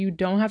You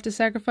don't have to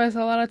sacrifice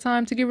a lot of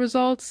time to get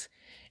results,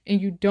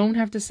 and you don't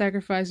have to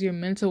sacrifice your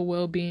mental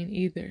well-being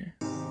either.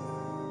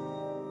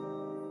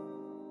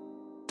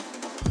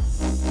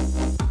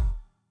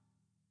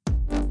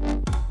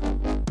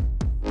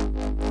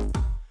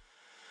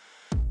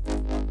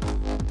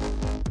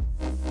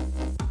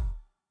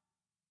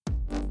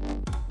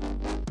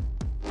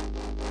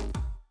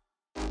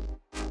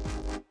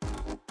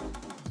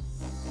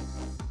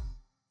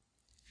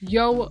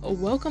 Yo,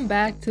 welcome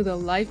back to the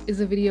Life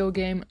is a Video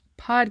Game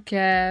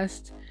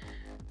podcast.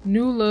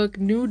 New look,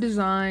 new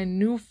design,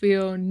 new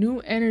feel, new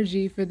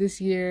energy for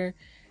this year,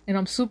 and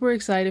I'm super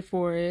excited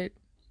for it.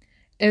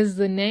 As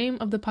the name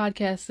of the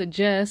podcast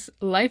suggests,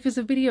 life is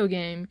a video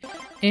game,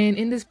 and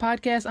in this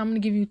podcast, I'm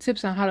going to give you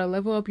tips on how to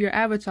level up your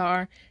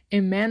avatar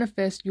and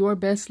manifest your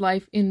best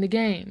life in the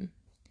game.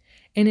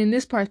 And in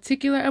this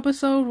particular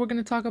episode, we're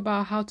going to talk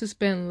about how to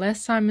spend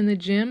less time in the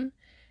gym,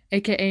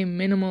 aka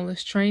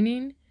minimalist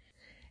training.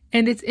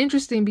 And it's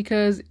interesting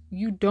because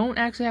you don't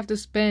actually have to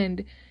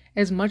spend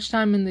as much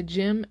time in the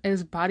gym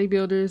as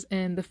bodybuilders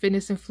and the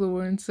fitness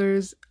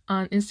influencers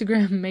on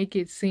Instagram make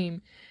it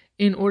seem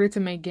in order to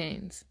make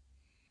gains.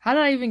 How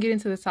did I even get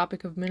into the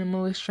topic of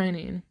minimalist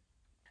training?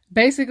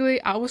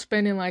 Basically, I was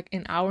spending like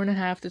an hour and a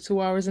half to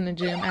 2 hours in the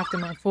gym after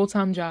my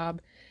full-time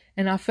job,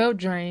 and I felt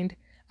drained,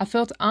 I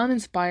felt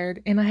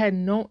uninspired, and I had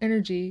no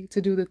energy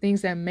to do the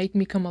things that make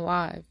me come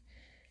alive.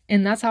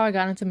 And that's how I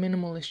got into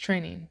minimalist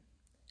training.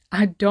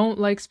 I don't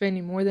like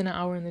spending more than an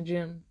hour in the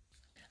gym.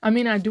 I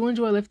mean, I do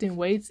enjoy lifting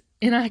weights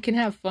and I can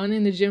have fun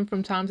in the gym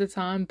from time to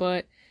time,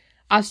 but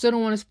I still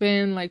don't want to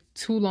spend like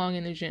too long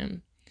in the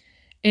gym.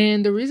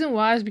 And the reason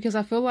why is because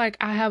I feel like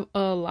I have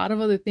a lot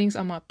of other things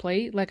on my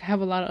plate. Like I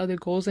have a lot of other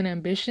goals and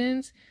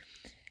ambitions.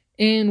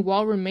 And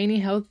while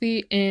remaining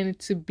healthy and,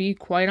 to be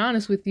quite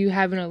honest with you,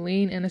 having a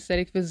lean and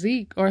aesthetic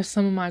physique are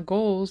some of my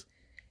goals,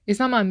 it's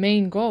not my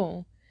main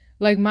goal.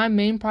 Like my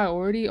main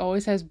priority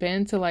always has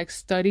been to like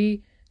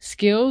study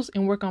skills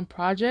and work on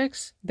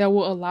projects that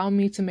will allow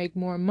me to make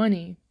more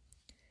money.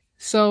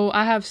 So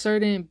I have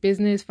certain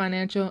business,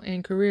 financial,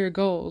 and career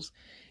goals,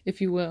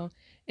 if you will.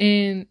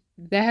 And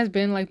that has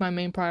been like my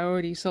main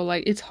priority. So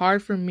like it's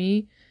hard for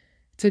me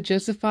to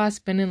justify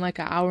spending like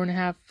an hour and a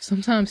half,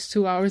 sometimes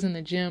 2 hours in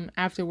the gym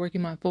after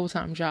working my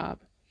full-time job.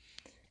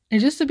 And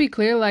just to be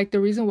clear, like the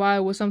reason why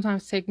it would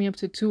sometimes take me up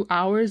to 2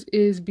 hours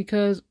is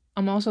because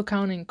I'm also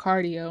counting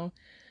cardio.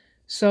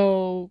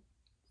 So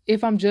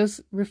if I'm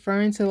just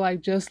referring to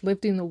like just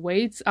lifting the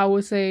weights, I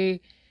would say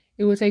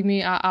it would take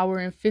me an hour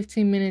and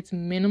 15 minutes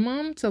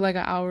minimum to like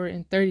an hour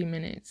and 30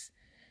 minutes.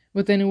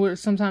 But then it would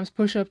sometimes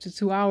push up to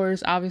 2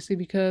 hours, obviously,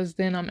 because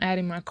then I'm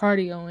adding my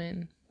cardio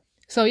in.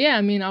 So yeah,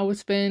 I mean, I would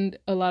spend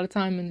a lot of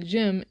time in the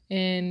gym.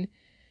 And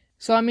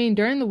so, I mean,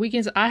 during the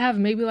weekends, I have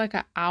maybe like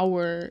an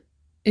hour,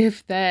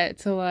 if that,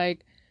 to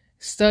like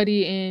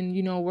study and,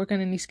 work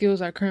on any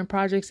skills or current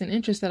projects and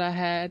interests that I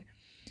had.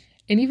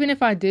 And even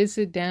if I did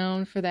sit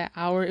down for that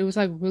hour, it was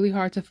like really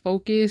hard to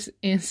focus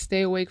and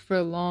stay awake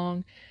for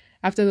long.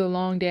 After the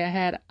long day I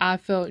had, I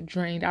felt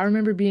drained. I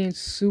remember being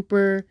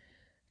super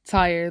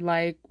tired,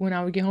 like when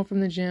I would get home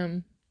from the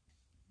gym.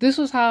 This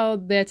was how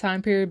that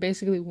time period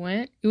basically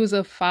went. It was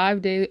a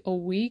 5-day a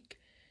week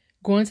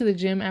going to the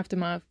gym after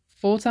my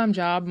full-time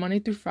job, Monday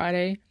through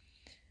Friday.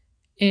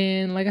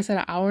 And like I said,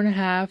 an hour and a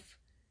half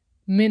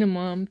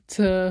minimum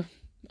to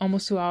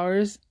almost 2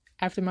 hours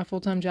after my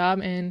full-time job.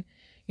 And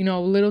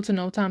little to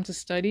no time to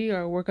study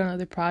or work on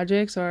other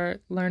projects or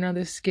learn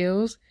other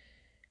skills.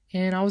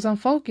 And I was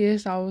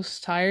unfocused, I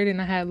was tired,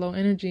 and I had low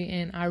energy,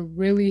 and I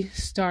really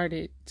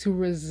started to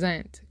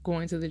resent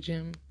going to the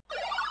gym.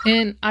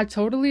 And I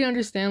totally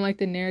understand like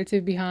the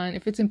narrative behind,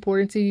 if it's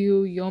important to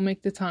you, you'll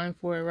make the time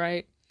for it,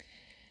 right?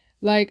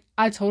 Like,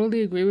 I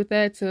totally agree with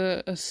that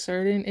to a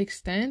certain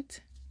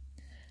extent.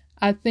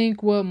 I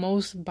think what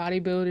most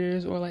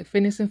bodybuilders or like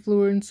fitness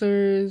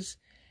influencers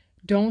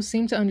don't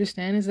seem to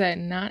understand is that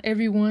not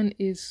everyone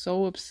is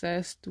so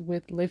obsessed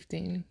with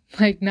lifting.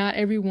 Like not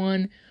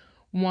everyone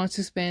wants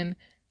to spend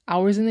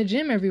hours in the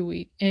gym every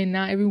week, and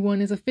not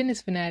everyone is a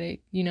fitness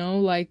fanatic.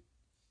 Like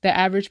the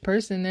average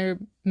person, their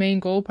main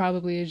goal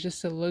probably is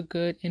just to look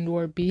good and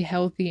or be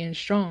healthy and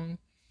strong,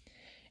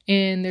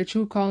 and their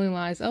true calling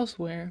lies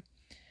elsewhere.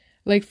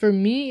 Like for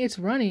me, it's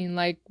running.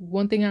 Like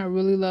one thing I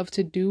really love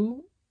to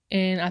do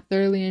and I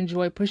thoroughly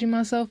enjoy pushing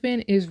myself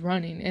in is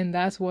running, and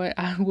that's what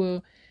I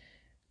will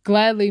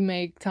gladly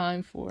make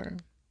time for.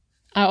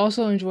 I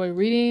also enjoy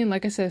reading,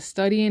 like I said,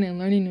 studying and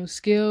learning new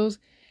skills.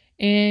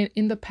 And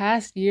in the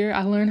past year,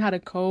 I learned how to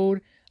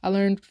code. I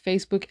learned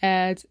Facebook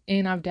ads,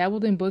 and I've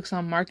dabbled in books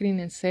on marketing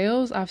and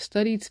sales. I've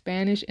studied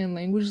Spanish and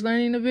language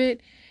learning a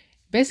bit.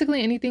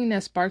 Basically anything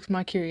that sparks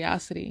my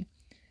curiosity.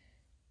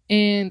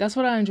 And that's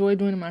what I enjoy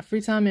doing in my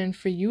free time. And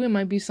for you, it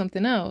might be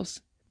something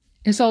else.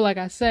 And so, like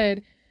I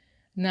said,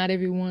 not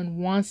everyone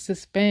wants to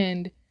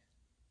spend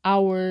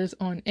hours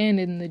on end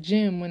in the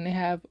gym when they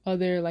have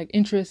other like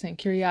interests and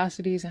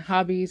curiosities and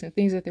hobbies and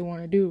things that they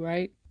want to do,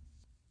 right?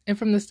 And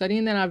from the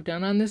studying that I've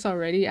done on this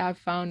already, I've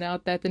found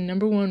out that the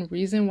number one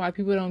reason why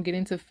people don't get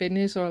into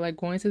fitness or like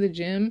going to the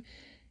gym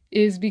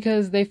is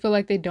because they feel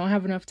like they don't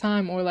have enough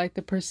time, or like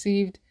the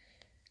perceived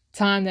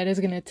time that it's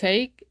going to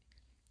take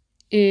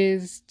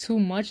is too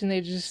much, and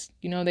they just,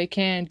 they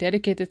can't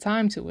dedicate the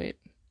time to it.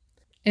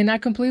 And I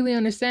completely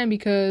understand,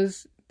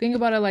 because think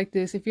about it like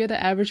this. If you're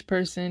the average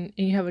person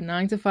and you have a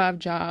 9 to 5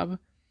 job,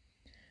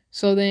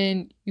 so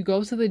then you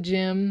go to the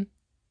gym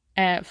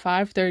at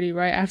 5:30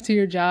 right after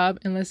your job,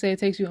 and let's say it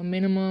takes you a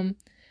minimum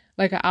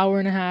like an hour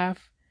and a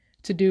half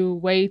to do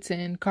weights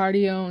and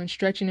cardio and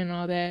stretching and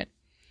all that,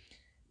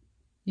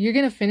 you're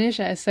gonna finish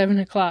at 7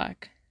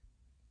 o'clock.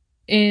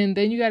 And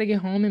then you got to get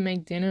home and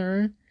make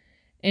dinner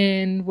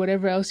and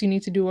whatever else you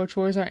need to do, or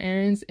chores or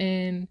errands.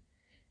 And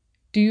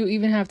do you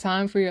even have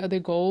time for your other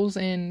goals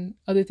and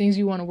other things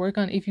you want to work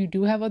on, if you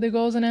do have other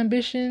goals and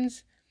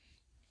ambitions?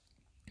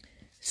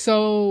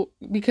 So,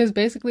 because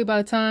basically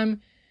by the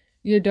time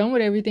you're done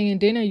with everything and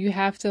dinner, you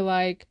have to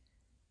like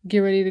get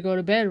ready to go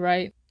to bed,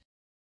 right?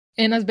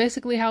 And that's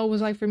basically how it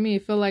was like for me.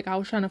 It felt like I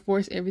was trying to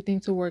force everything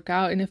to work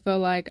out, and it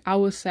felt like I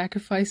was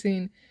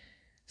sacrificing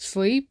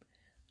sleep.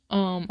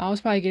 I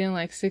was probably getting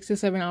like 6 to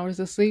 7 hours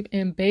of sleep,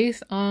 and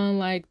based on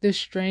like the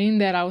strain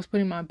that I was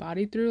putting my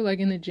body through, like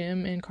in the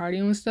gym and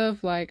cardio and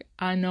stuff, like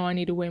I know I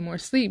needed way more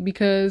sleep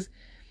because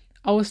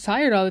I was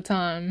tired all the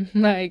time.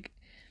 Like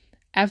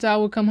after I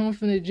would come home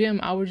from the gym,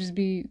 I would just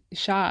be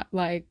shot.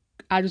 Like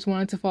I just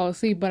wanted to fall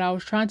asleep, but I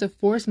was trying to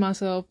force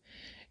myself,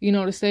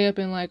 to stay up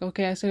and like,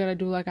 okay, I still gotta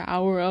do like an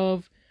hour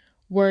of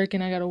work,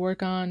 and I gotta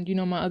work on,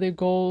 my other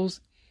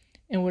goals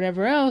and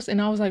whatever else.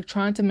 And I was like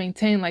trying to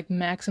maintain like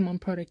maximum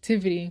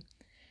productivity.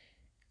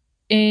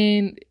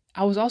 And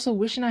I was also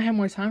wishing I had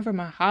more time for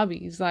my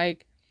hobbies.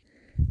 Like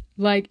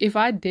if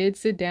I did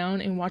sit down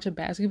and watch a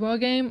basketball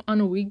game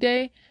on a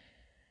weekday,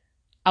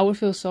 I would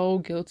feel so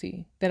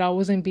guilty that I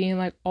wasn't being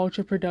like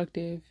ultra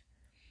productive.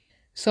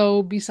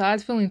 So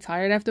besides feeling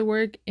tired after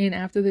work and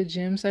after the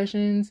gym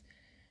sessions,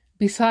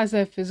 besides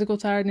that physical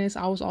tiredness,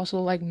 I was also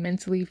like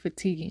mentally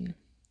fatiguing.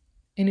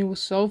 And it was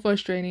so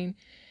frustrating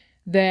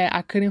that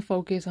I couldn't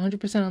focus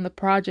 100% on the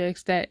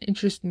projects that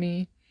interest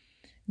me,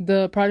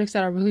 the projects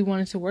that I really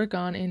wanted to work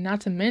on. And not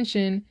to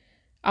mention,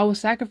 I was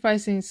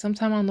sacrificing some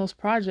time on those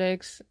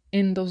projects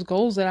and those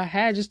goals that I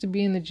had just to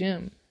be in the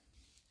gym.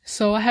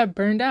 So I had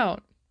burned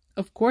out.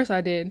 Of course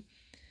I did.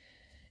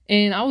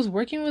 And I was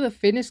working with a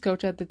fitness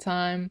coach at the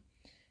time.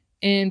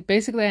 And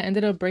basically I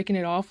ended up breaking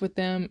it off with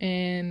them.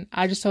 And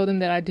I just told them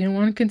that I didn't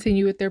want to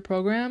continue with their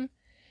program,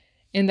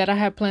 and that I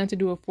had planned to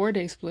do a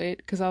 4-day split,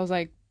 because I was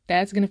like,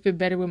 that's going to fit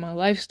better with my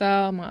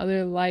lifestyle, my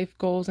other life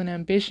goals and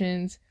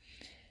ambitions.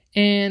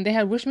 And they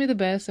had wished me the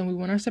best, and we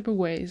went our separate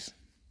ways.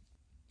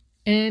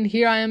 And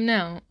here I am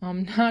now.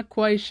 I'm not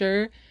quite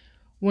sure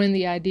when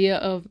the idea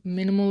of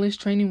minimalist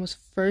training was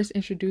first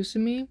introduced to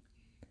me.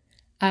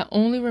 I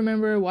only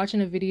remember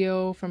watching a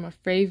video from a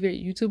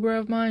favorite YouTuber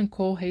of mine,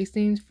 Cole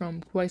Hastings,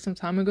 from quite some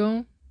time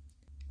ago.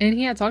 And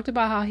he had talked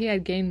about how he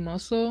had gained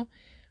muscle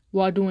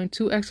while doing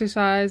 2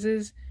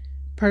 exercises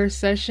per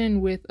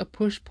session with a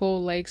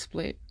push-pull leg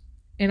split.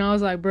 And I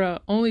was like, bro,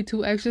 only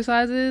 2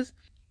 exercises?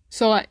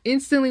 So I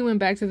instantly went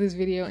back to this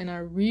video and I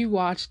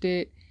rewatched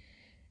it.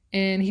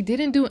 And he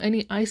didn't do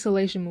any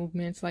isolation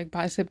movements like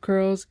bicep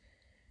curls.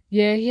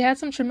 Yeah, he had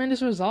some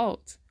tremendous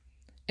results.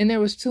 And there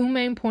was 2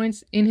 main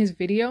points in his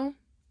video.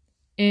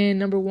 And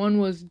number 1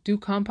 was do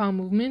compound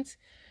movements,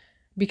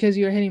 because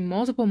you're hitting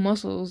multiple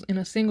muscles in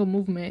a single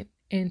movement.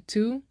 And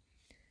 2,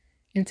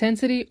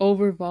 intensity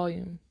over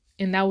volume.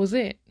 And that was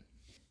it.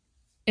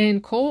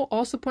 And Cole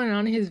also pointed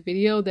out in his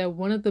video that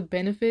one of the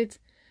benefits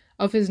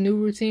of his new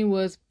routine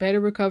was better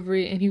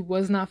recovery, and he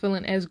was not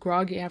feeling as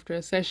groggy after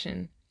a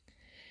session.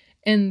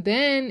 And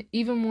then,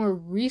 even more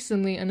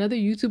recently, another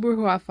YouTuber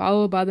who I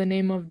follow by the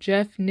name of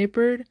Jeff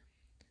Nippard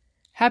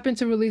happened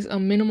to release a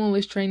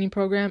minimalist training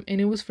program, and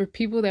it was for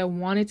people that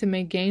wanted to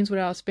make gains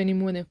without spending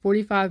more than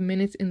 45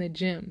 minutes in the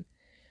gym.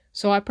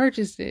 So I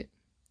purchased it.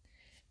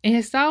 And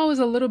his style is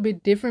a little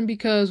bit different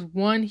because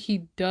 1,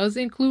 he does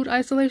include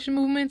isolation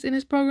movements in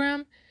his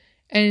program,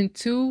 and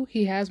 2,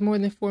 he has more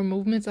than 4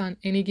 movements on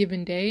any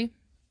given day.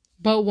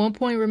 But one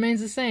point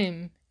remains the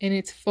same, and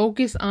it's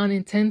focus on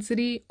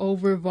intensity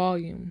over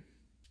volume.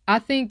 I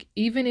think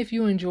even if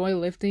you enjoy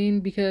lifting,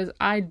 because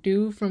I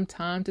do from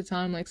time to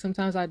time, like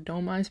sometimes I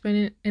don't mind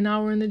spending an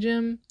hour in the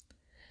gym,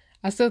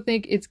 I still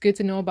think it's good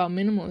to know about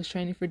minimalist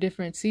training for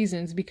different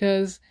seasons,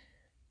 because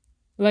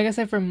like I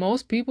said, for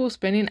most people,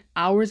 spending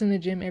hours in the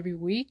gym every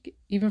week,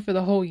 even for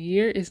the whole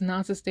year, is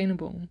not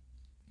sustainable.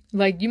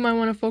 Like, you might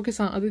want to focus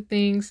on other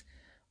things,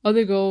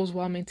 other goals,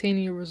 while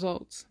maintaining your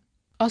results.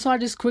 Also, I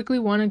just quickly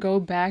want to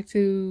go back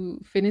to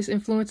fitness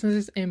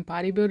influencers and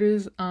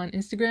bodybuilders on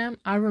Instagram.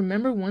 I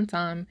remember one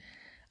time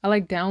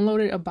I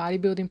downloaded a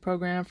bodybuilding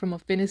program from a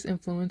fitness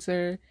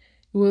influencer. It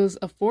was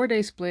a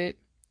 4-day split,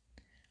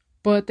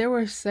 but there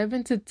were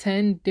 7 to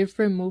 10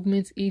 different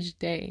movements each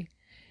day.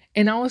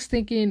 And I was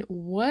thinking,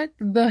 what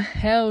the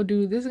hell,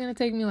 dude? This is going to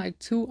take me like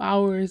 2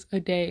 hours a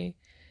day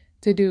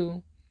to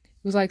do.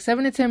 It was like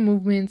 7 to 10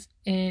 movements,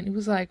 and it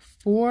was like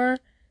 4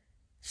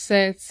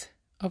 sets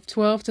of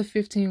 12 to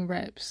 15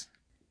 reps.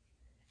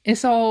 And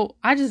so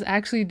I just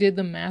actually did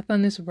the math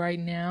on this right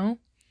now.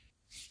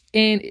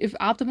 And if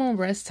optimal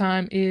rest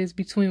time is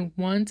between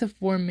 1 to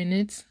 4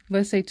 minutes,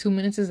 let's say 2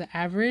 minutes is the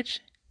average,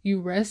 you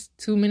rest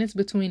 2 minutes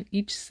between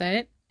each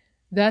set,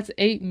 that's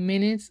 8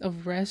 minutes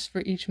of rest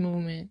for each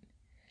movement.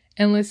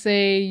 And let's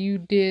say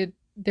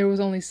there was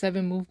only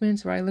 7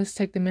 movements, right? Let's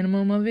take the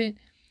minimum of it.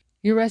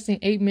 You're resting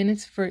 8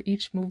 minutes for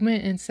each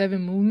movement and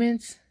 7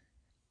 movements.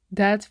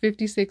 That's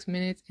 56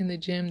 minutes in the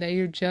gym that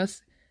you're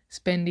just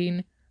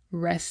spending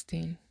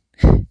resting.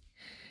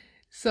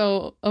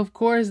 So, of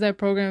course, that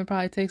program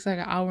probably takes like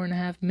an hour and a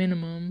half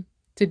minimum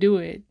to do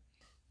it.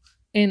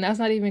 And that's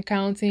not even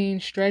counting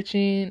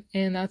stretching,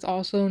 and that's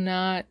also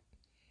not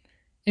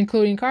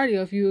including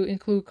cardio if you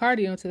include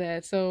cardio into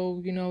that.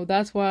 So,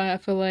 that's why I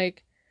feel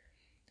like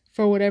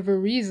for whatever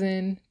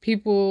reason,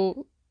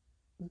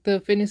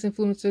 the fitness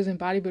influencers and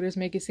bodybuilders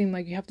make it seem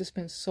like you have to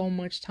spend so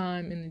much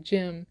time in the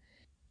gym.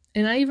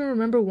 And I even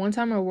remember one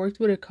time I worked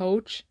with a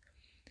coach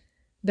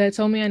that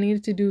told me I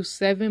needed to do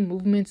 7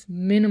 movements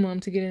minimum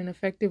to get an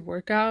effective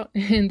workout.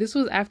 And this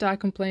was after I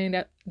complained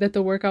that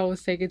the workout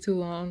was taking too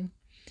long.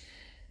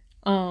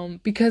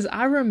 Because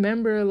I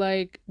remember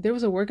like there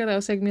was a workout that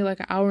was taking me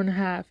like an hour and a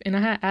half, and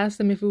I had asked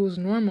them if it was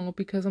normal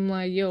because I'm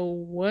like, yo,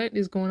 what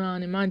is going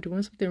on? Am I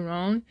doing something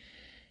wrong?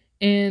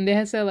 And they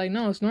had said like,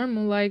 no, it's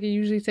normal. Like it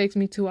usually takes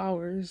me 2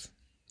 hours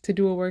to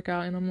do a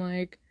workout. And I'm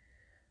like,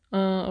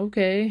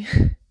 okay.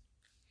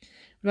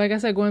 Like I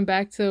said, going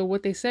back to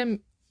what they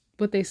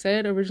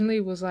said originally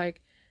was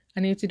like,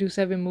 I need to do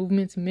 7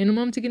 movements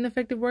minimum to get an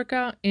effective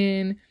workout.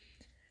 And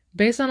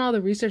based on all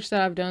the research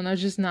that I've done,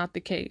 that's just not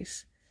the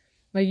case.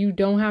 Like you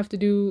don't have to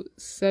do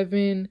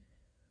 7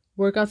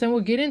 workouts, and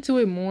we'll get into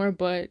it more,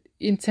 but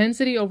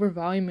intensity over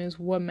volume is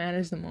what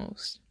matters the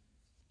most.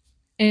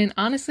 And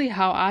honestly,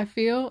 how I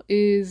feel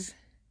is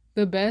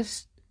the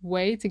best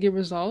way to get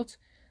results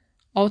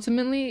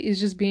ultimately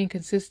is just being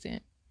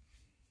consistent.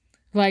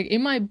 Like it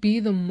might be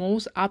the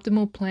most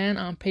optimal plan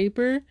on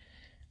paper,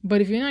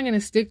 but if you're not going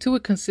to stick to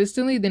it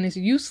consistently, then it's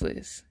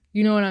useless.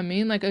 You know what I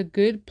mean? Like a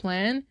good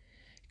plan,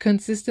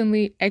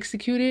 consistently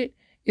executed,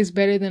 is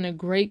better than a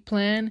great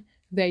plan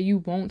that you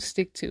won't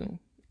stick to.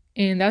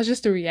 And that's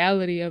just the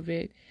reality of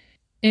it.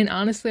 And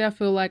honestly, I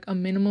feel like a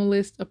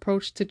minimalist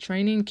approach to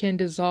training can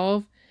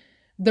dissolve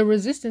the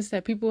resistance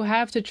that people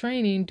have to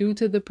training due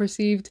to the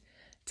perceived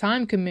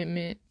time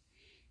commitment.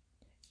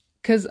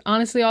 Because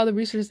honestly, all the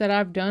research that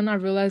I've done, I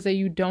realized that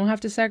you don't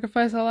have to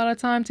sacrifice a lot of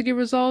time to get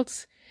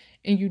results,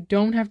 and you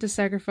don't have to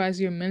sacrifice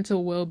your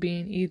mental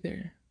well-being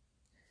either.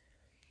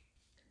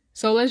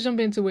 So let's jump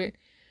into it.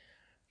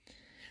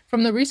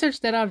 From the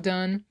research that I've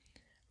done,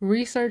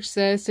 research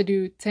says to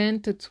do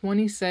 10 to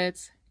 20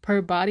 sets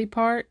per body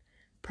part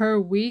per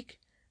week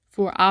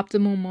for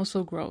optimal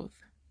muscle growth.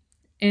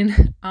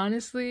 And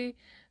honestly,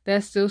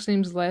 that still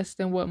seems less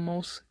than what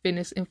most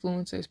fitness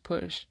influencers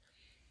push.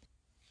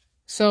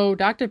 So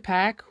Dr.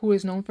 Pack, who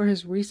is known for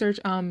his research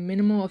on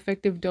minimal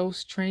effective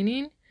dose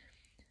training,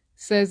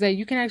 says that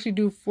you can actually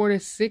do 4 to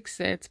 6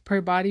 sets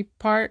per body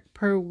part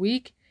per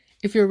week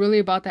if you're really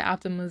about the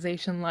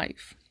optimization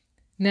life.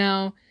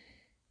 Now,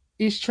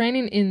 is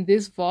training in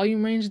this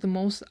volume range the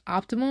most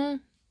optimal?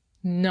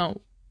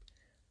 No.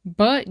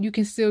 But you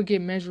can still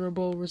get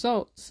measurable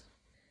results.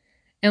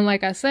 And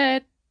like I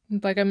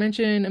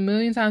mentioned a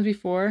million times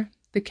before,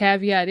 the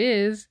caveat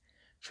is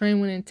train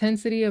with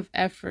intensity of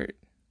effort.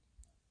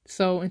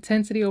 So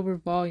intensity over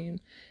volume.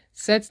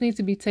 Sets need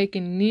to be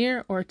taken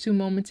near or to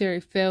momentary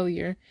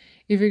failure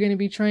if you're going to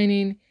be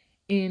training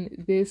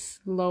in this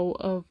low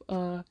of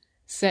a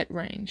set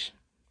range.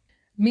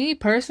 Me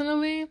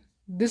personally,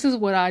 this is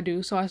what I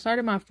do. So I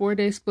started my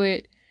 4-day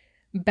split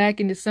back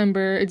in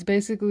December. It's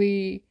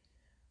basically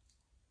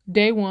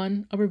day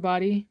 1, upper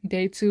body,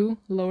 day 2,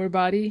 lower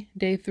body,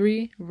 day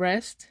 3,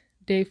 rest,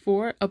 day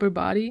 4, upper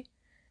body,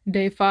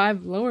 day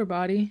 5, lower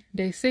body,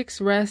 day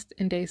 6, rest,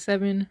 and day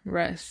 7,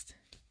 rest.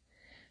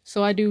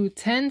 So I do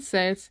 10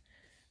 sets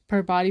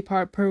per body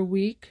part per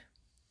week.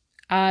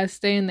 I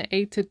stay in the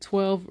 8 to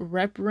 12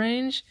 rep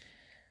range.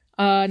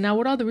 Now,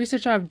 with all the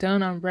research I've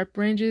done on rep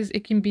ranges,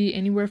 it can be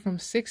anywhere from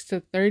 6 to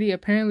 30.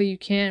 Apparently, you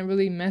can't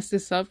really mess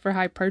this up for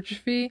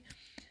hypertrophy.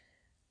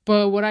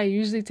 But what I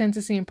usually tend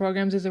to see in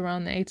programs is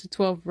around the 8 to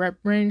 12 rep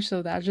range.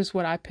 So that's just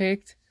what I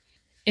picked.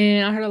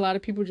 And I heard a lot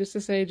of people just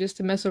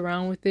to mess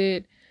around with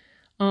it.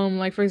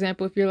 Like, for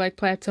example, if you're like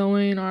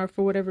plateauing or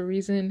for whatever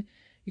reason,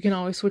 you can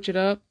always switch it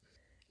up.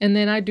 And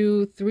then I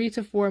do 3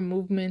 to 4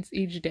 movements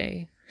each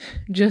day.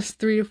 Just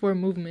 3 to 4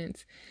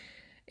 movements.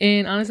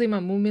 And honestly, my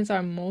movements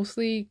are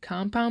mostly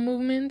compound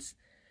movements.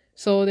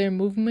 So they're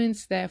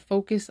movements that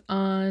focus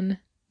on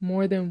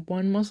more than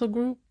one muscle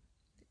group.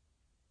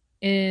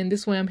 And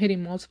this way I'm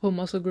hitting multiple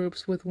muscle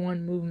groups with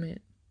one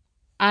movement.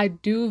 I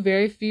do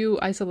very few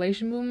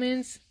isolation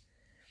movements.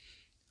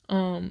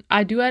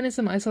 I do add in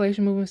some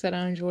isolation movements that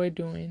I enjoy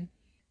doing.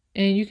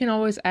 And you can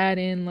always add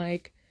in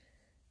like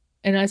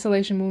an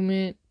isolation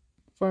movement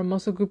for a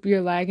muscle group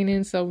you're lagging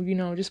in. So,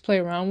 just play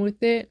around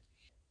with it.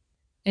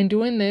 And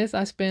doing this,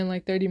 I spend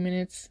like 30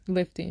 minutes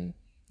lifting.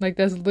 Like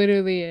that's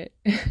literally it.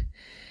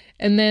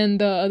 And then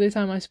the other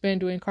time I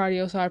spend doing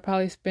cardio, so I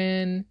probably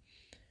spend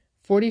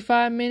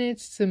 45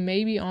 minutes to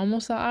maybe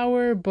almost an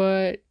hour,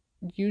 but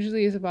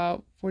usually it's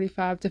about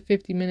 45 to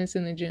 50 minutes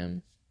in the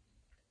gym.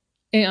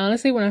 And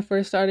honestly, when I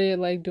first started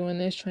like doing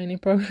this training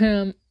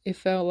program, it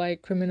felt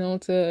like criminal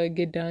to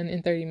get done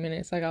in 30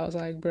 minutes. Like I was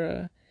like,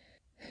 bruh.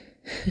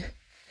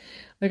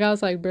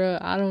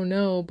 Bruh, I don't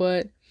know.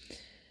 But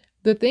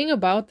the thing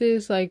about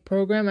this like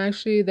program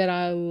actually that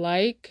I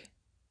like,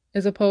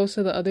 as opposed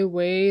to the other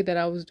way that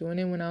I was doing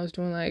it when I was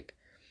doing like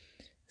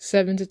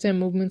 7 to 10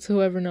 movements,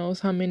 whoever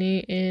knows how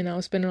many, and I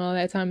was spending all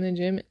that time in the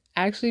gym,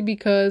 actually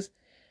because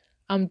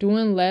I'm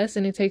doing less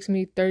and it takes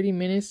me 30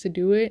 minutes to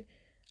do it,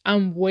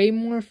 I'm way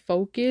more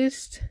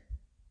focused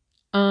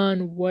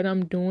on what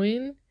I'm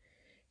doing.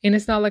 And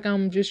it's not like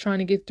I'm just trying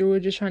to get through it,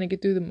 just trying to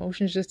get through the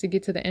motions just to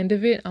get to the end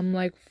of it. I'm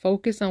like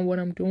focused on what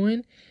I'm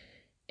doing,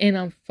 and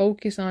I'm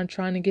focused on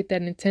trying to get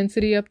that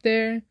intensity up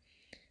there.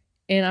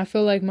 And I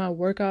feel like my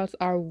workouts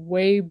are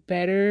way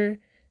better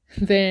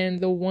than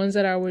the ones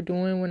that I were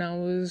doing when I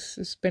was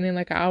spending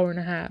like an hour and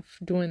a half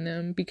doing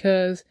them,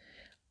 because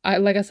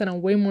like I said,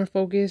 I'm way more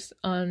focused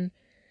on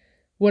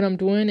what I'm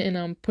doing and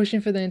I'm pushing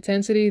for the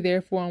intensity.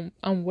 Therefore,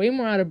 I'm way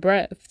more out of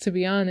breath, to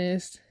be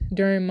honest,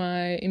 during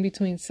my in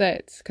between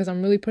sets, because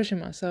I'm really pushing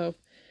myself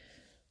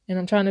and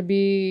I'm trying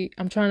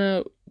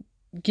to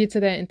get to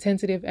that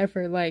intensity of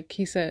effort, like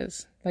he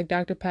says, like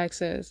Dr. Pack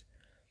says.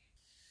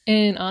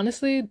 And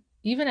honestly,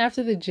 even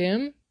after the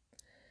gym,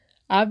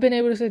 I've been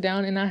able to sit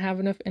down and not have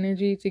enough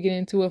energy to get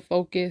into a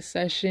focus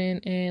session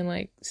and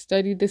like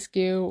study the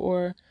skill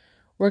or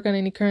work on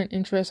any current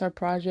interest or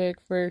project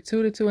for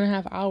 2 to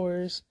 2.5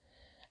 hours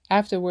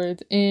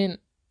afterwards, and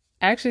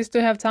actually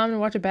still have time to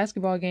watch a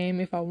basketball game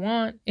if I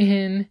want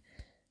and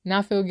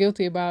not feel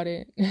guilty about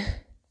it.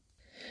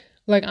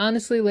 Like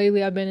honestly,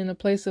 lately I've been in a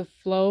place of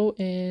flow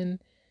and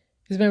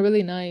it's been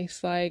really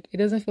nice. Like it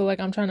doesn't feel like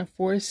I'm trying to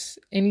force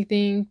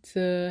anything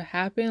to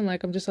happen.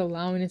 Like I'm just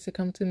allowing it to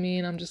come to me,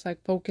 and I'm just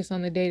like focused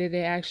on the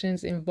day-to-day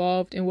actions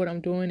involved in what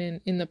I'm doing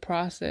and in the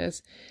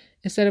process,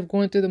 instead of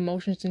going through the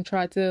motions and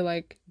try to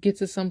like get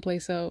to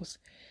someplace else.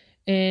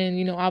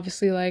 And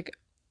obviously like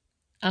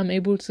I'm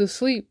able to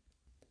sleep,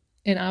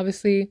 and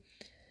obviously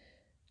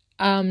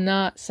I'm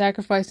not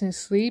sacrificing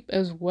sleep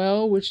as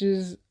well, which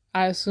is,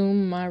 I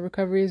assume my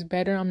recovery is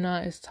better. I'm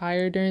not as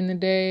tired during the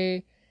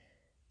day,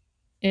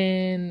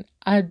 and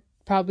I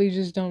probably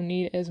just don't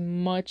need as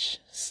much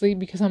sleep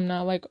because I'm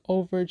not like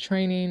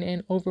overtraining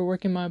and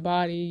overworking my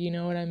body, you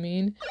know what I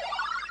mean?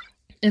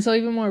 And so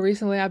even more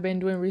recently, I've been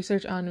doing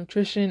research on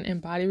nutrition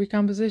and body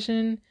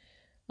recomposition,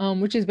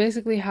 which is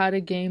basically how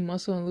to gain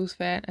muscle and lose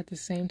fat at the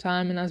same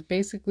time. And that's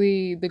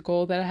basically the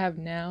goal that I have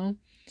now.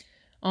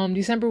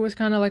 December was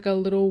kind of like a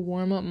little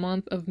warm up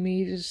month of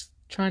me just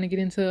trying to get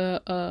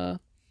into a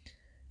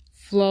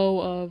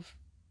flow of,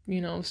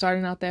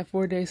 starting out that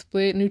 4-day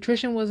split.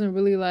 Nutrition wasn't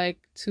really like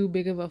too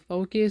big of a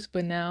focus,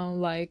 but now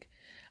like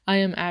I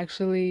am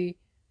actually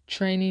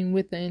training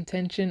with the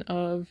intention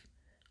of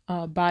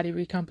body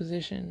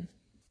recomposition.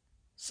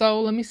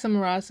 So let me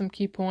summarize some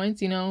key points.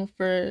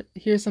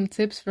 Here's some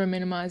tips for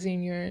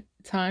minimizing your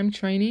time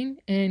training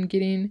and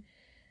getting,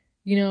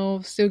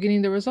 still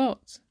getting the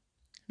results.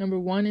 Number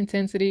one,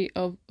 intensity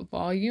of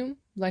volume.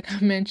 Like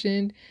I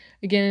mentioned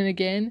again and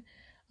again,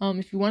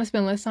 if you want to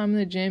spend less time in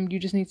the gym, you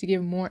just need to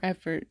give more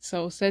effort.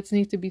 So sets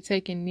need to be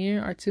taken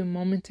near or to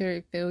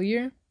momentary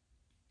failure.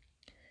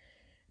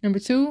 Number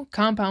two,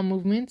 compound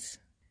movements.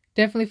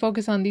 Definitely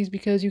focus on these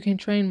because you can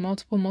train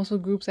multiple muscle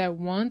groups at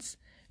once.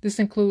 This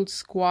includes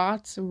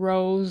squats,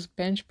 rows,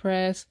 bench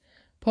press,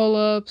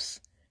 pull-ups,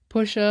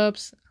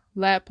 push-ups,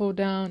 lat pull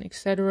down,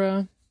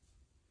 etc.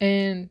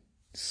 And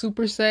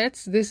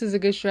supersets. This is a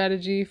good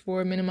strategy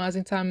for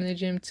minimizing time in the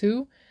gym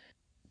too.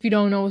 If you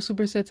don't know what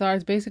supersets are,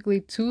 it's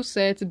basically 2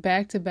 sets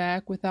back to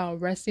back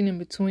without resting in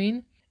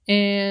between.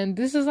 And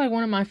this is like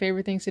one of my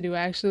favorite things to do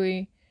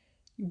actually.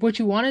 What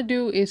you want to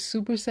do is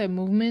superset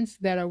movements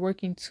that are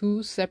working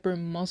 2 separate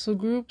muscle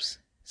groups.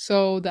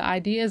 So the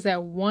idea is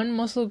that one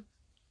muscle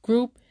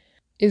group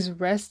is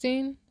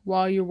resting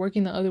while you're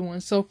working the other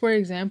one. So for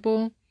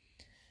example,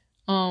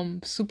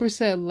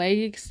 superset leg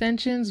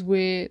extensions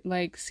with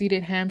like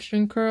seated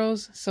hamstring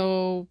curls.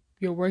 So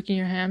you're working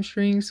your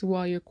hamstrings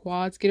while your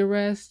quads get a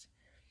rest.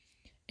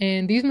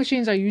 And these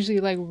machines are usually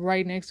like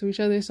right next to each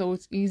other, so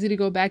it's easy to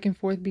go back and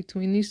forth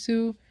between these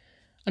two.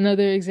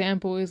 Another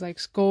example is like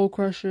skull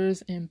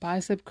crushers and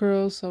bicep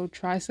curls. So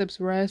triceps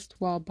rest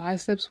while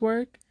biceps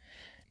work.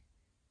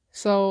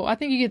 So I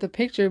think you get the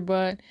picture,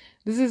 but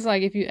this is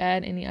like if you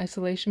add any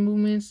isolation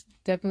movements,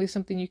 definitely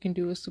something you can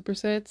do with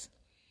supersets.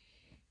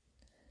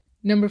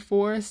 Number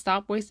 4,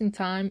 stop wasting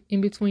time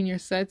in between your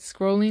sets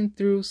scrolling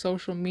through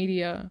social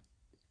media.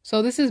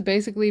 So this is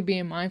basically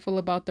being mindful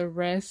about the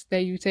rest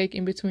that you take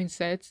in between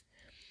sets.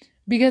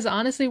 Because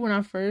honestly, when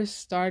I first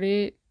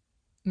started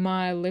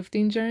my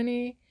lifting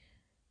journey,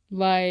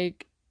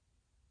 like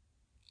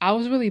I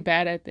was really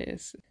bad at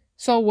this.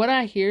 So what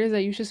I hear is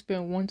that you should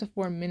spend 1 to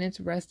 4 minutes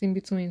resting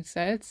between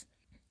sets.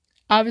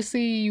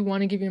 Obviously, you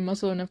want to give your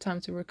muscle enough time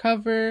to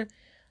recover.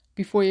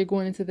 before you're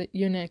going into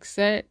your next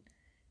set.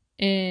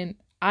 And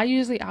I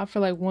usually opt for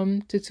like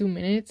 1 to 2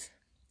 minutes.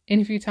 And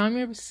if you time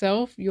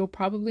yourself, you'll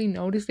probably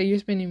notice that you're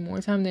spending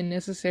more time than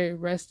necessary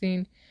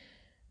resting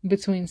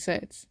between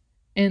sets.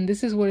 And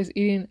this is what is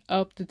eating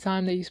up the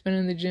time that you spend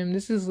in the gym.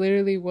 This is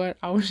literally what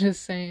I was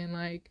just saying.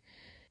 Like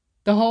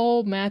the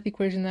whole math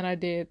equation that I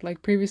did,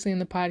 like previously in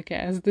the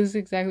podcast, this is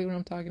exactly what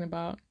I'm talking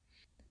about.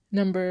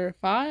 Number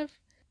 5,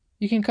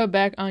 you can cut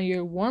back on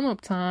your warm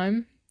up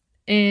time.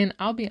 And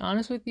I'll be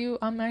honest with you,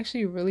 I'm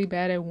actually really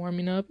bad at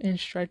warming up and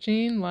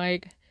stretching.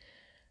 Like,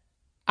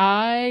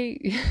 I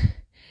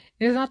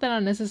it's not that I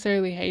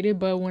necessarily hate it,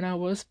 but when I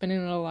was spending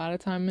a lot of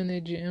time in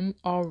the gym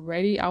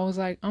already, I was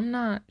like, I'm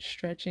not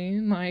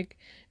stretching. Like,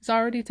 it's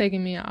already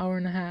taking me an hour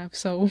and a half.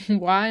 So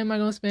why am I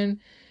gonna spend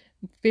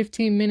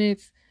 15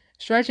 minutes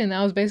stretching?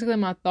 That was basically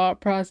my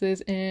thought process.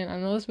 And I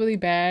know it's really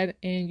bad,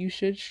 and you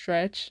should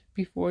stretch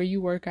before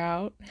you work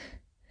out.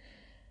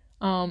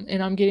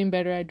 And I'm getting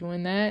better at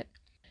doing that.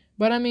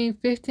 But I mean,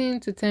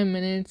 15 to 10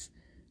 minutes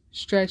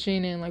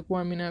stretching and like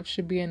warming up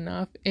should be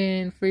enough.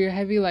 And for your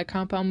heavy like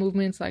compound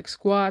movements like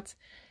squats,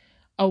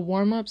 a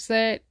warm-up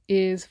set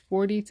is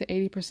 40 to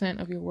 80%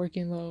 of your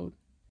working load.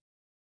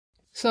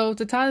 So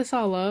to tie this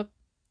all up,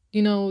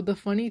 the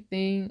funny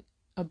thing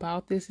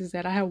about this is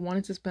that I have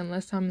wanted to spend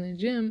less time in the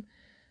gym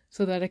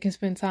so that I can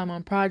spend time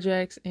on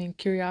projects and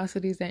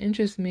curiosities that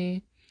interest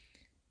me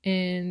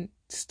and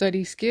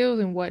study skills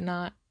and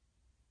whatnot.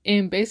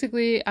 And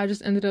basically, I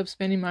just ended up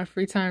spending my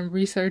free time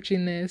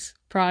researching this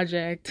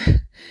project.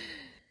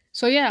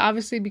 So yeah,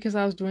 obviously because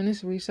I was doing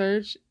this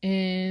research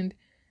and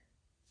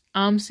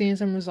I'm seeing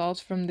some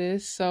results from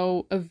this.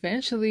 So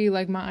eventually,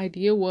 like my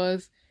idea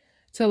was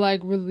to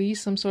like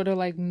release some sort of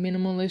like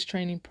minimalist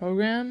training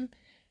program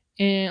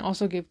and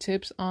also give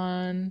tips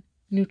on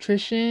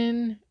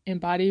nutrition and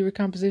body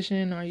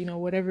recomposition or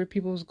whatever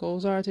people's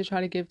goals are, to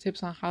try to give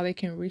tips on how they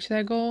can reach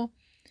that goal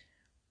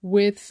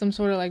with some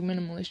sort of like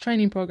minimalist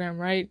training program,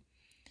 right?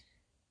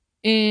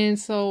 And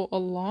so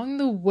along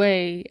the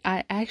way,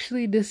 I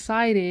actually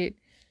decided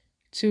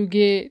to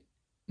get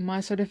my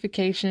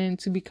certification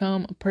to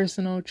become a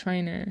personal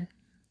trainer.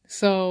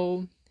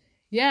 So,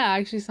 yeah, I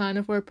actually signed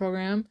up for a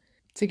program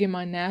to get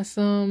my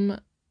NASM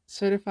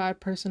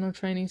certified personal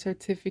training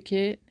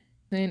certificate.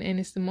 And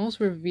it's the most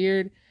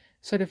revered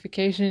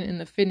certification in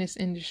the fitness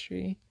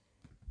industry.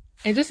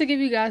 And just to give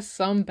you guys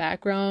some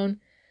background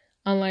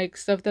on like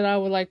stuff that I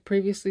would like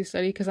previously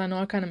study, because I know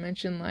I kind of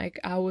mentioned like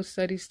I would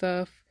study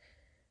stuff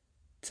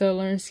to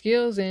learn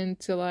skills and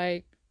to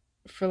like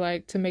for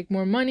like to make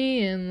more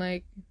money and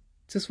like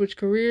to switch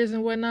careers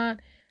and whatnot.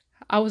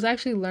 I was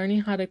actually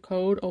learning how to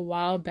code a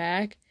while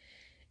back.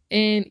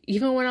 And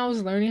even when I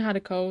was learning how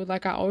to code,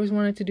 like I always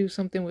wanted to do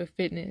something with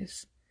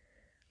fitness.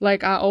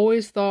 Like I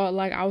always thought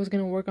like I was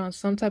going to work on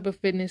some type of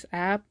fitness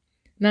app,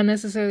 not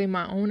necessarily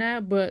my own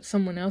app, but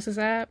someone else's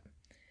app.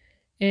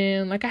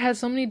 And like I had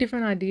so many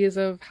different ideas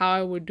of how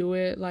I would do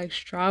it. Like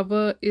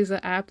Strava is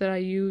an app that I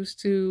use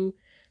to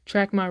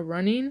track my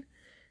running.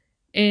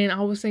 And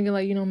I was thinking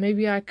like,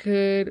 maybe I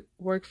could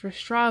work for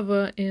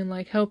Strava and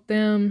like help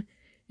them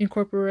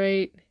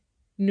incorporate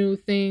new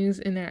things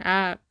in their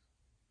app.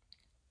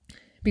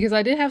 Because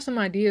I did have some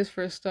ideas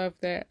for stuff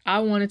that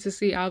I wanted to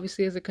see,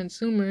 obviously, as a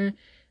consumer,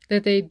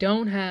 that they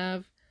don't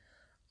have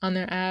on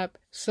their app.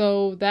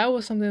 So that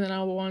was something that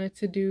I wanted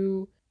to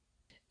do.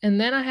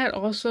 And then I had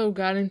also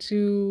got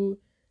into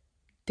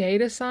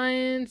data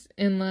science,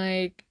 and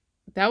like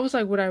that was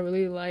like what I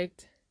really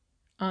liked.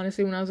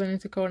 Honestly, when I was learning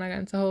to code, and I got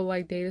into the whole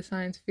like data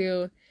science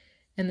field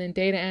and then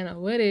data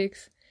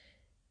analytics.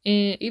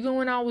 And even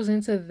when I was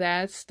into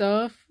that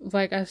stuff,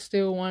 like I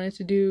still wanted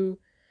to do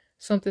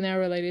something that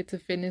related to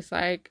fitness.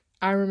 Like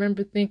I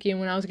remember thinking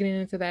when I was getting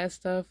into that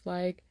stuff,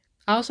 like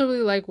I also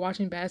really like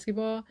watching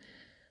basketball.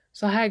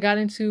 So I had got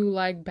into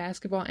like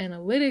basketball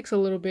analytics a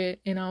little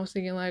bit, and I was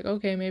thinking like,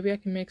 okay, maybe I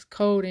can mix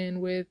code in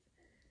with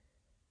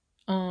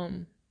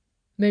um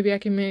maybe I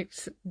can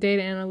mix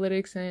data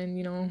analytics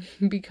and,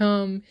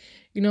 become,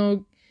 you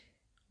know,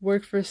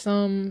 work for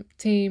some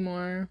team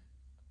or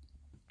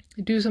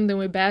do something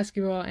with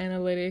basketball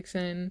analytics.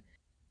 And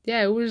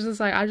yeah, it was just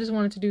like I just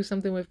wanted to do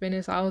something with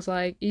fitness. I was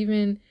like,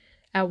 even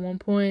at one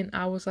point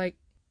I was like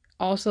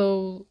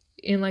also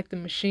in like the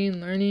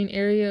machine learning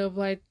area of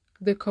like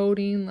the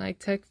coding like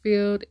tech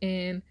field.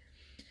 And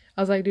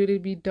I was like, dude,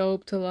 it'd be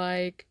dope to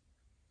like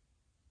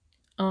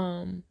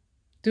um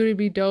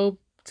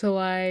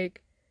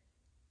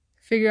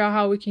figure out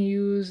how we can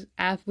use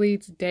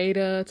athletes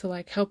data to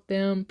like help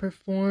them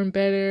perform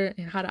better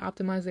and how to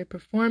optimize their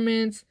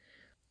performance.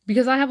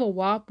 Because I have a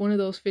WAP, one of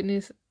those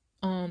fitness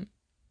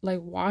like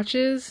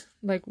watches,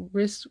 like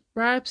wrist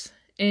wraps,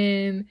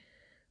 and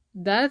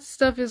that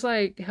stuff is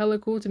like hella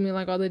cool to me,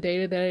 like all the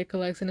data that it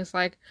collects. And it's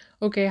like,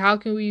 okay, how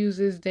can we use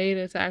this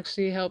data to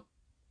actually help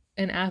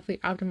an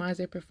athlete optimize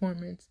their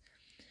performance?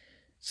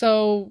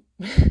 So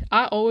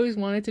I always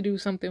wanted to do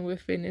something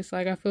with fitness.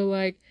 Like I feel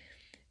like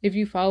if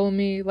you follow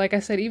me, like I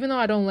said, even though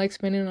I don't like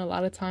spending a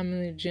lot of time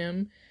in the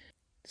gym,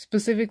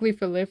 specifically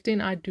for lifting,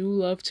 I do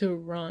love to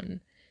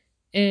run.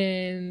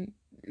 And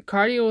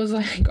cardio was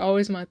like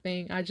always my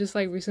thing. I just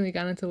like recently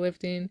got into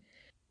lifting.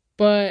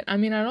 But I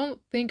mean, I don't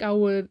think I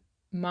would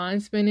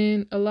mind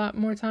spending a lot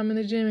more time in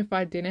the gym if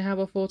I didn't have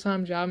a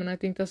full-time job, and I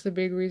think that's a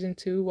big reason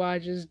too why I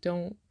just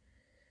don't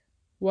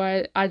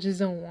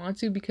want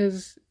to,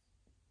 because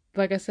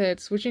like I said,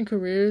 switching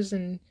careers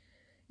and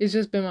it's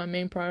just been my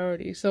main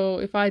priority. So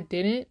if I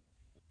didn't,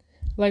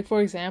 like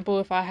for example,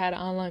 if I had an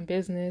online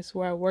business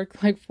where I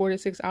worked like 4 to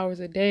 6 hours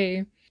a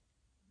day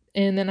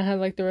and then I had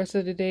like the rest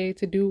of the day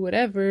to do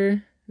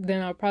whatever,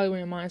 then I probably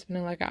wouldn't mind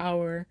spending like an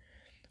hour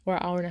or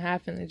an hour and a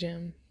half in the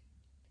gym.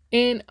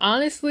 And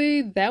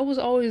honestly, that was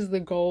always the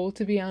goal,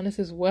 to be honest,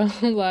 as well.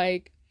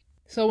 Like,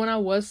 so when I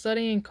was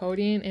studying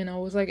coding and I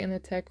was like in the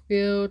tech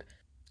field,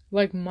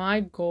 like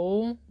my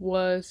goal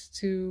was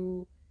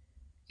to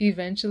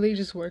eventually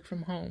just work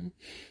from home.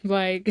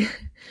 Like,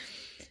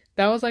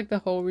 that was like the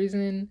whole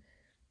reason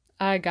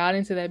I got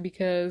into that,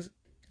 because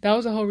that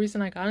was the whole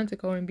reason I got into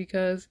coding,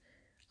 because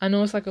I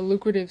know it's like a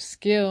lucrative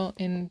skill,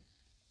 and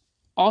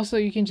also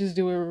you can just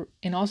do it,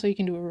 and also you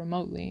can do it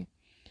remotely.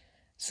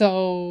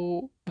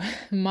 So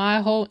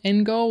my whole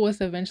end goal was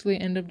to eventually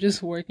end up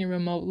just working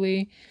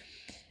remotely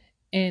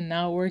and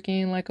not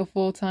working like a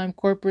full-time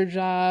corporate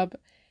job.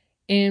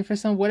 And for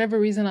some whatever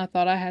reason, I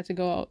thought I had to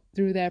go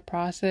through that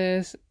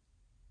process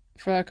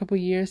for a couple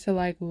years to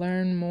like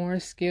learn more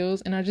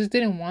skills, and I just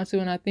didn't want to.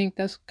 And I think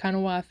that's kind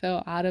of why I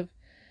fell out of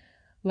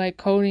like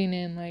coding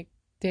and like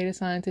data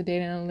science and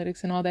data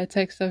analytics and all that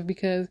tech stuff,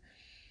 because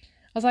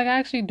I was like, I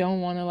actually don't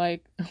want to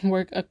like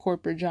work a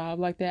corporate job.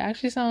 Like that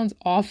actually sounds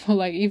awful.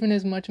 Like even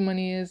as much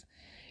money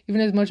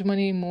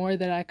more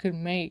that I could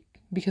make,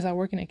 because I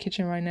work in a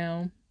kitchen right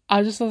now.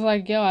 I just was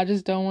like, yo, I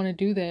just don't want to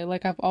do that.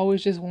 Like I've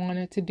always just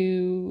wanted to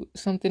do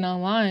something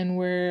online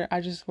where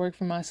I just work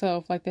for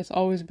myself. Like that's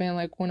always been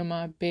like one of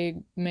my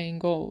big main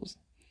goals.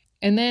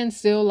 And then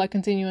still like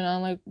continuing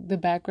on like the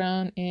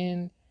background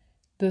in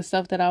the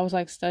stuff that I was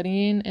like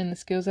studying and the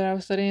skills that I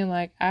was studying,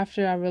 like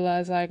after I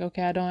realized like,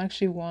 okay, I don't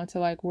actually want to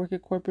like work a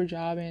corporate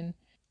job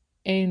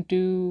and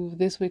do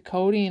this with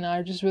coding.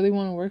 I just really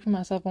want to work for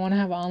myself. I want to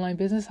have an online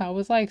business. I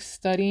was like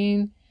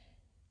studying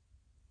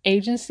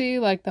agency,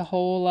 like the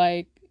whole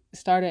like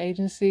start an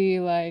agency,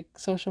 like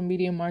social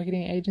media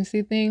marketing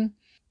agency thing.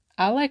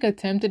 I like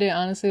attempted it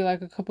honestly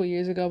like a couple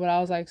years ago, but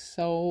I was like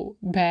so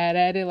bad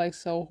at it, like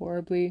so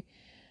horribly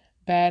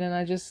bad, and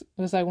I just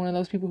was like one of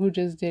those people who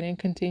just didn't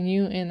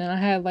continue. And then I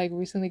had like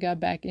recently got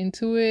back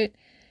into it,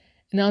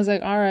 and I was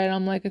like, all right,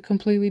 I'm like a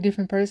completely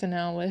different person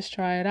now. Let's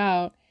try it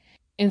out.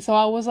 And so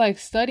I was like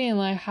studying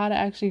like how to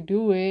actually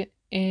do it,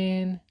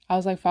 and I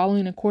was like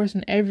following a course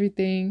and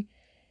everything.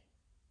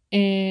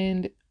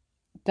 And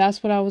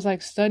that's what I was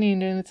like studying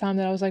during the time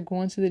that I was like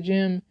going to the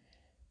gym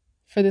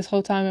for this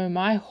whole time. And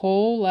my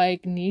whole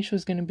like niche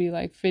was gonna be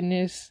like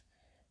fitness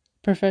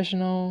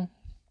professional.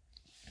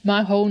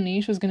 My whole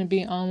niche was gonna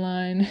be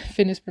online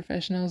fitness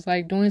professionals,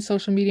 like doing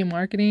social media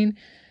marketing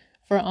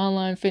for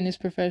online fitness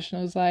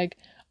professionals. Like,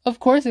 of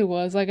course it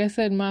was. Like I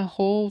said, my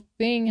whole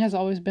thing has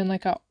always been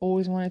like I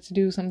always wanted to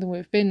do something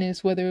with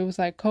fitness, whether it was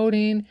like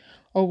coding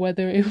or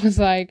whether it was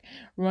like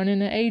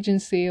running an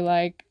agency,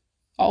 like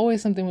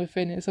always something with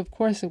fitness. Of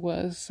course it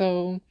was.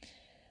 So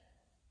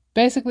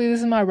basically,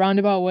 this is my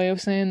roundabout way of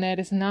saying that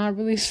it's not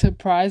really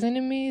surprising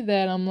to me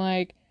that I'm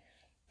like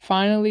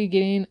finally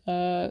getting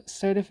a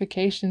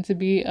certification to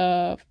be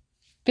a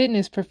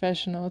fitness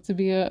professional, to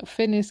be a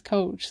fitness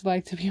coach,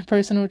 like to be a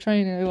personal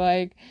trainer.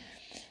 Like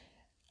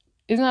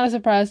it's not a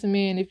surprise to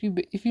me, and if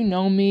you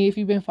know me, if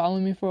you've been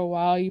following me for a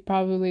while, you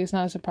probably it's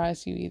not a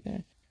surprise to you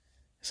either.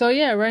 So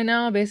yeah, right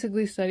now I'm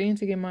basically studying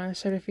to get my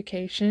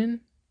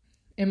certification,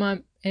 and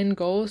my end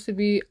goal is to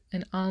be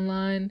an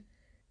online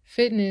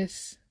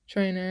fitness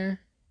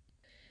trainer.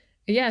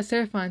 Yeah, it's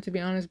terrifying to be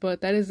honest,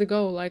 but that is the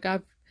goal. Like I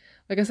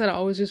said, I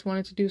always just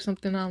wanted to do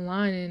something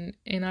online,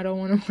 and I don't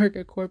want to work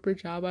a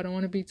corporate job. I don't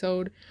want to be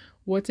told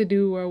what to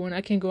do or when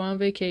I can go on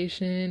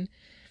vacation.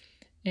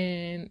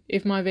 And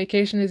if my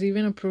vacation is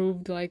even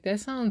approved, like that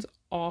sounds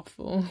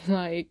awful.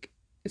 Like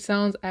it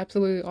sounds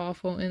absolutely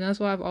awful. And that's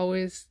why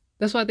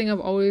I think I've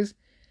always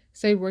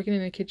stayed working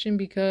in the kitchen,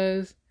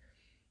 because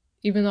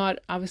even though I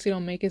obviously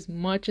don't make as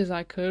much as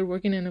I could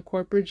working in a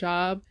corporate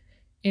job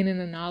and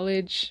in a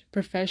knowledge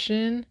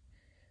profession,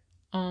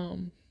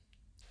 um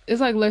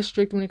it's like less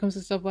strict when it comes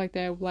to stuff like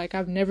that. Like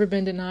I've never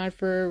been denied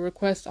for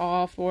request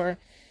off or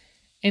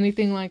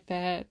anything like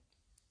that.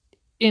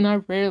 And I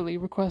rarely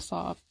request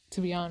off,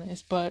 to be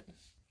honest. But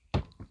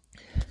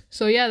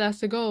so yeah, that's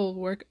the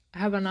goal.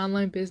 Have an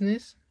online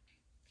business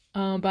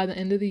by the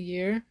end of the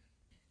year.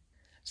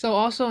 So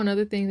also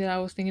another thing that I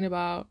was thinking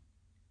about,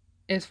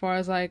 as far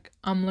as like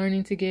I'm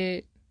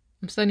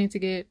studying to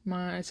get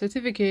my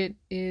certificate,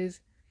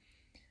 is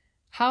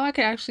how I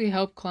could actually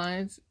help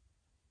clients,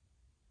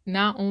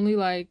 not only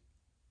like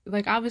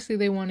obviously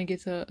they want to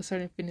get to a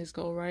certain fitness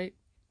goal, right?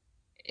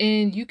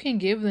 And you can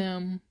give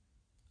them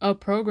a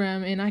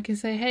program, and I can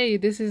say, hey,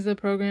 this is the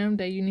program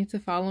that you need to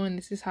follow and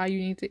this is how you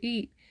need to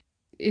eat.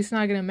 It's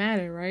not gonna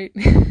matter, right?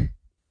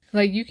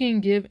 Like you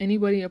can give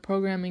anybody a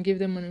program and give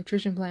them a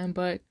nutrition plan,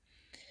 but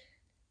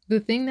the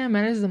thing that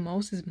matters the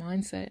most is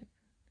mindset.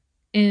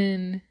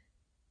 And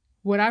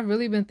what I've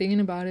really been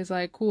thinking about is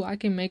like, cool, I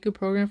can make a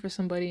program for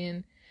somebody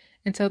and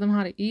tell them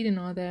how to eat and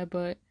all that,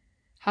 but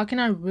how can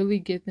I really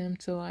get them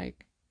to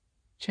like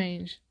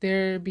change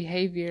their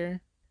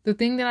behavior? The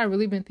thing that I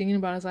really been thinking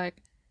about is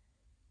like,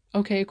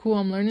 okay, cool,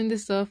 I'm learning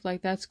this stuff,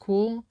 like that's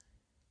cool,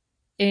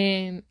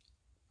 and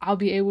I'll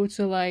be able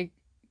to like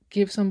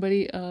give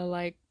somebody a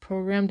like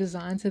program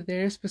designed to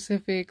their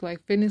specific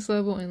like fitness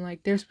level and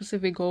like their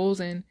specific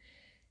goals, and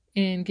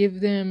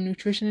give them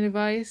nutrition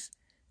advice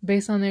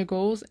based on their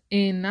goals,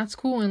 and that's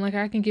cool, and like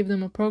I can give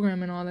them a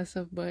program and all that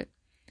stuff, but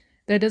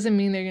that doesn't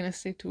mean they're gonna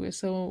stick to it.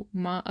 So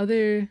the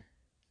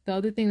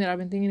other thing that I've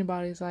been thinking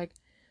about is like,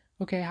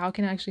 okay, how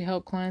can I actually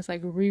help clients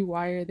like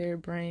rewire their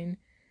brain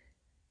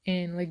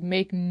and like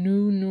make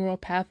new neural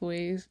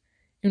pathways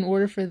in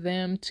order for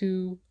them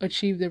to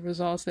achieve the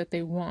results that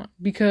they want?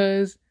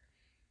 Because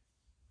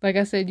like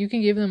I said, you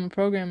can give them a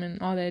program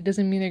and all that, it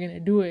doesn't mean they're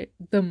gonna do it.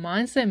 The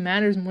mindset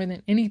matters more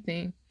than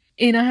anything.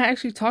 And I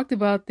actually talked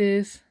about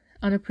this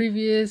on a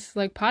previous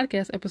like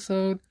podcast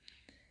episode.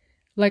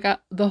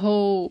 The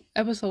whole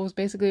episode was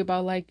basically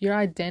about like your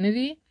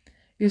identity,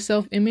 your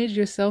self-image,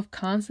 your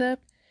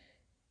self-concept.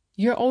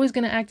 You're always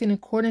going to act in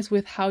accordance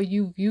with how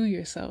you view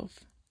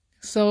yourself.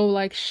 So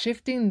like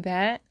shifting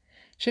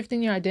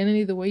your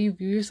identity, the way you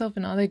view yourself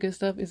and all that good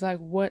stuff is like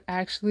what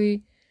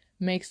actually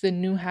makes the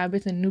new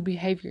habits and new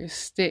behaviors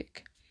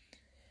stick.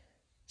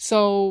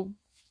 So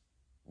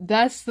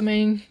that's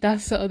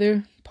the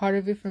other part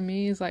of it for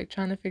me, is like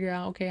trying to figure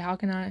out, okay, how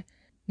can I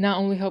not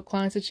only help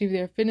clients achieve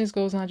their fitness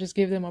goals, not just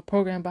give them a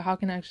program, but how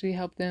can I actually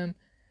help them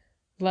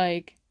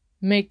like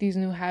make these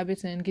new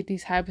habits and get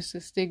these habits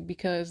to stick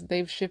because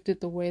they've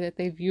shifted the way that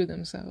they view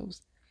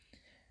themselves.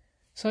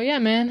 So yeah,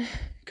 man,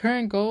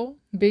 current goal,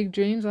 big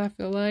dreams, I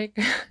feel like.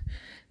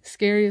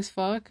 Scary as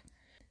fuck.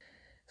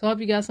 So I hope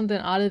you got something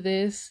out of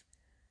this.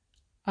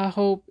 I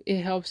hope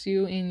it helps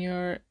you in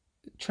your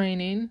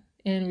training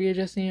and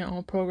readjusting your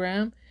own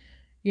program,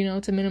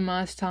 to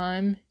minimize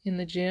time in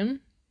the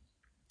gym.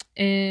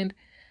 And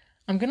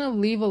I'm going to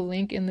leave a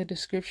link in the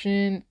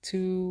description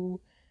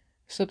to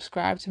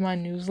subscribe to my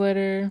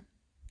newsletter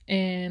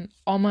and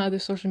all my other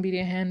social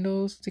media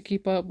handles to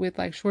keep up with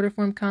like shorter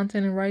form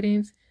content and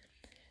writings.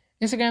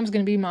 Instagram is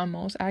going to be my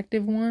most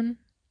active one.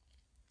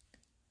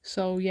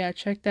 So yeah,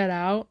 check that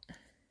out.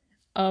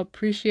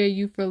 Appreciate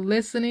you for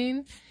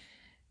listening.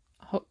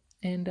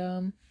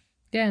 And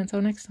yeah,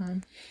 until next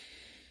time.